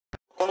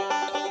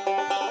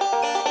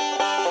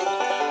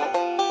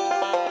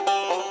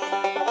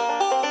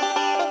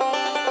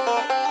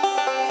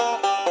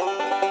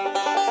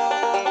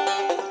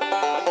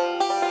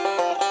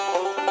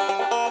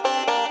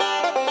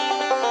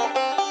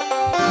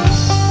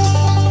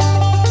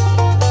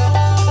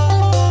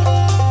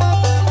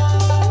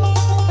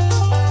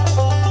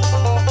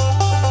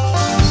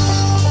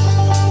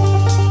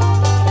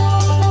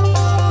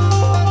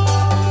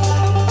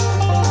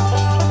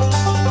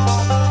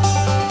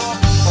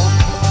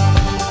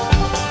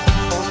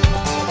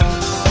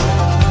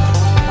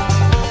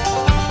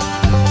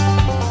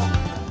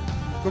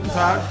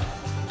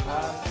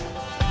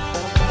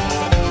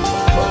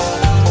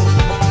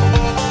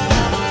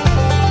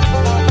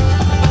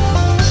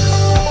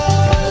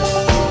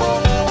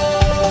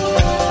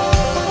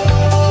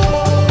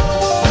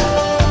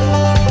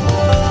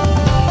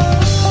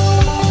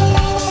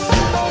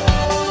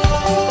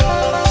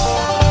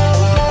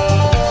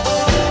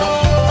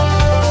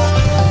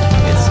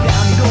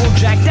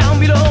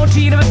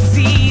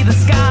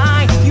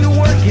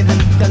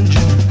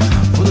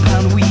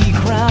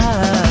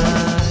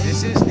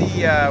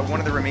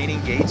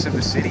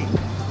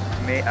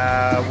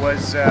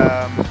was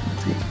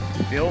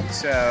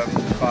built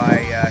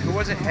by, who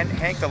was it?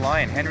 Hank the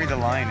Lion, Henry the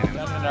Lion.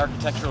 Done in an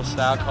architectural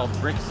style called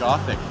brick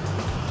Gothic.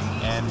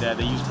 And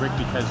they used brick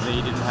because they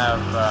didn't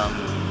have,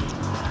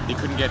 they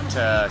couldn't get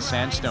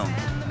sandstone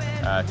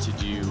to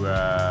do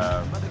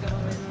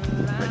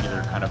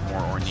regular kind of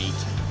more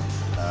ornate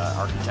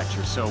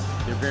architecture. So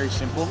they're very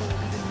simple,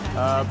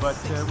 but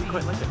we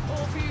quite like it.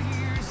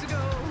 This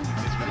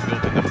was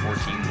built in the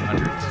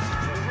 1400s.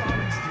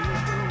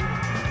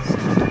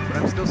 But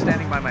I'm still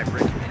standing by my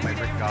brick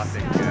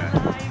Gothic comment.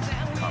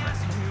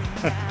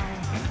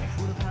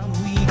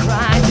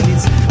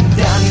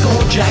 Down you go,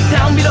 Jack,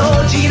 down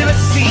below, you never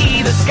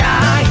see the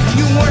sky.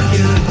 You work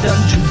in a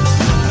dungeon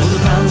for the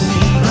pound we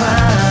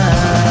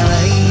rise.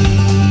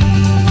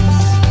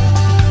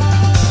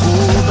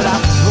 Oh, but I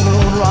was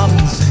Lord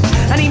Robinson,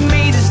 and he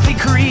made his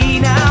decree.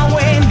 Now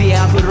when the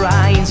outward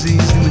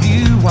rises, and with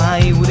you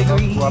I would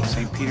agree. Go up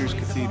St. Peter's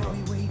Cathedral.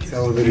 It's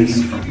elevated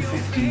from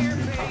 15 to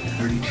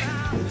 32.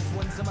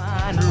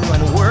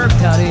 Run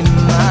worked out in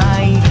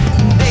my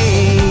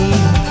day.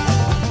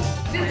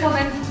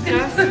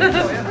 Yes.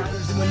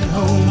 Went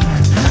home.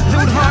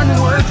 Lord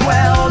Harden worked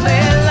well.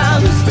 Their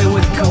lungs filled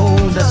with coal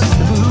dust,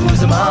 the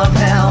booze of my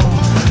hell.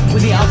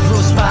 With the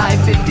outflows by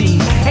 15,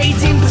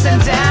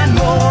 18% and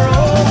more.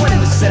 Oh, when it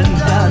was said and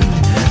done,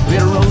 we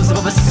had a rose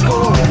above a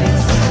score.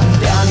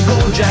 Down you go,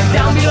 Jack,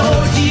 down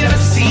below. You never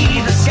see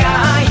the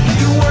sky.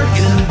 You work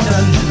in a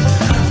dungeon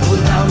for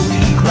the pound a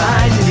week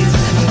rise. It is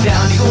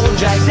down you go,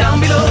 Jack, down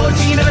below.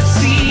 You never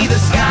see the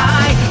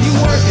sky. You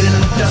work in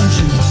a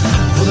dungeon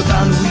for the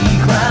pound a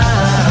week rise.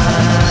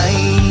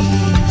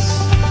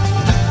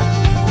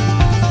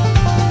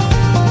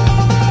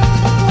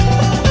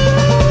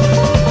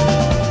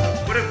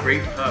 What a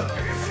great pub.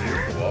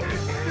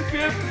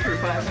 For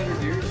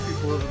 500 years,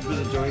 people have been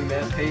enjoying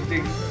that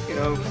painting, you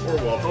know, Or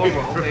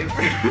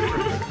wallpaper.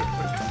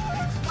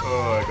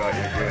 Oh, I got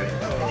you good.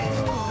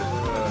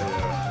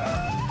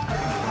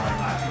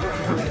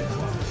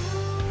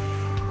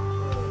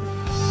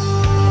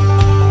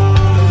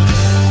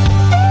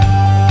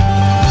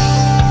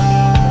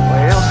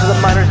 Well, so the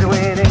miners who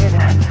win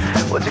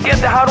it was to get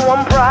the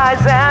hard-won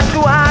prize and to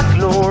ask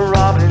Lord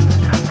Robbins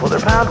for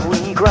their pound a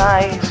week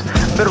rise.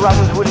 But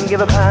Robbins wouldn't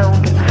give a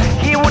pound.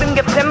 He wouldn't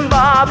give 10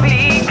 bob.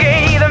 He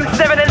gave them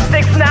 7 and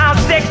 6. Now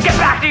 6, get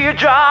back to your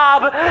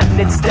job. And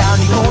it's down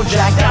you go,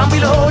 Jack, down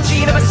below.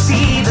 You never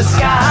see the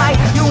sky.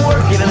 You're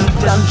working in a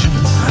dungeon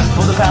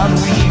for the pound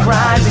a week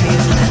rise. It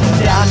is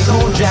down you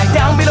go, Jack,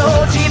 down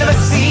below. You never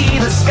see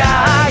the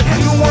sky.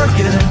 You're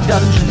working in a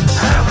dungeon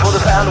for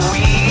the pound a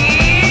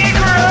week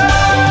rise.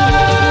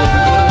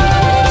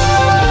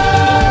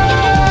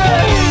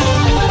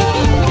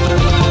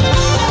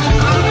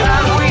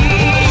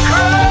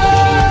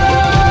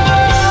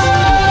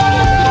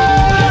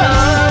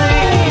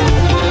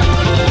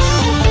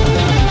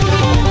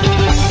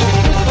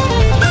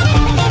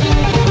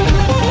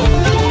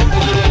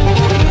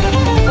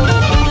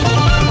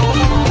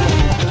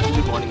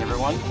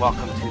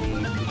 Welcome to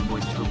the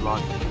Paperboys tour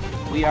vlog.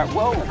 We are,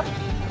 whoa,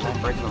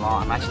 I'm breaking the law.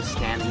 I'm actually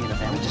standing in a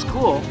van, which is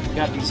cool. We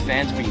got these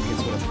fans where you can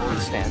sort of fully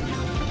stand.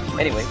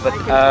 Anyway, but,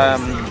 yeah,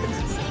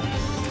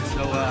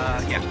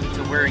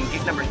 so we're in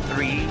gig number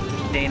 3,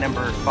 day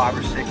number 5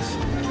 or 6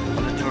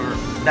 of the tour.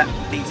 That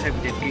being said,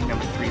 we did gig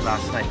number 3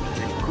 last night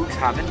in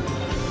Cuxhaven,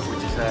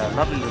 which is a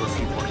lovely little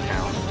seaport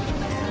town.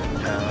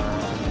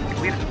 And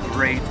we had a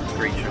great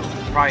show.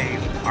 Probably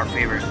our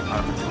favorite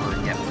out of the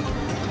tour yet.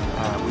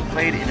 We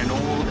played in an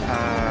old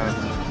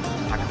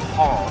like a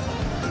hall,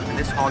 and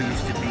this hall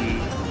used to be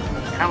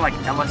kind of like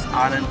Ellis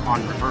Island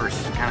on reverse.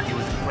 It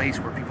was a place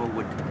where people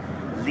would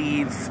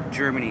leave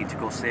Germany to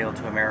go sail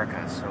to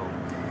America. So,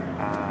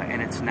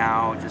 and it's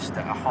now just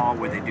a hall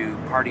where they do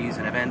parties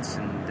and events,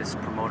 and this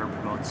promoter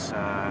promotes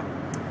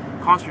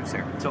concerts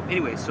there. So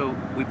anyway, so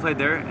we played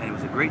there, and it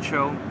was a great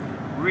show.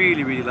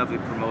 Really lovely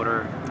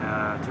promoter.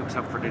 Took us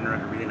out for dinner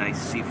at a really nice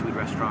seafood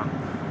restaurant.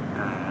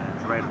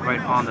 Right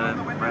on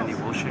the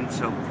ocean.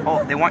 So,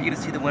 oh, they want you to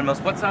see the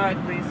windmills. What side,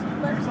 please?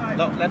 Left side.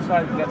 No, left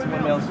side. We got some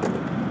windmills.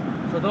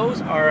 So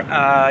those are,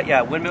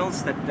 yeah,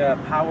 windmills that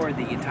power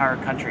the entire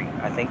country.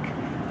 I think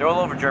they're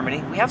all over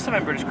Germany. We have some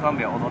in British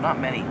Columbia, although not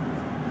many.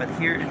 But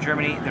here in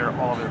Germany, they're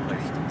all over the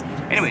place.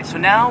 Anyway, so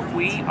now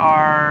we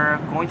are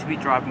going to be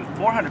driving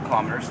 400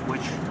 kilometers,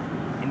 which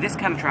in this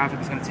kind of traffic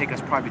is going to take us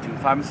probably between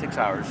 5 and 6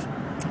 hours,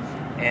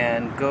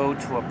 and go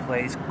to a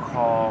place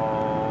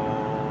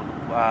called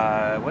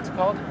what's it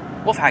called?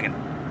 Wolfhagen.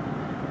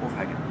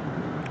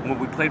 And what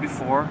we played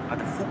before at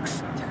the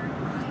Fuchs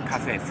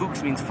Cafe.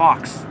 Fuchs means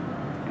fox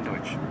in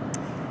Deutsch.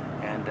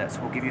 And so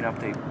we'll give you an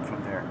update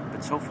from there.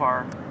 But so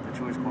far, the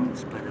tour is going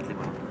splendidly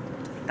well.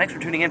 Thanks for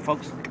tuning in,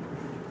 folks.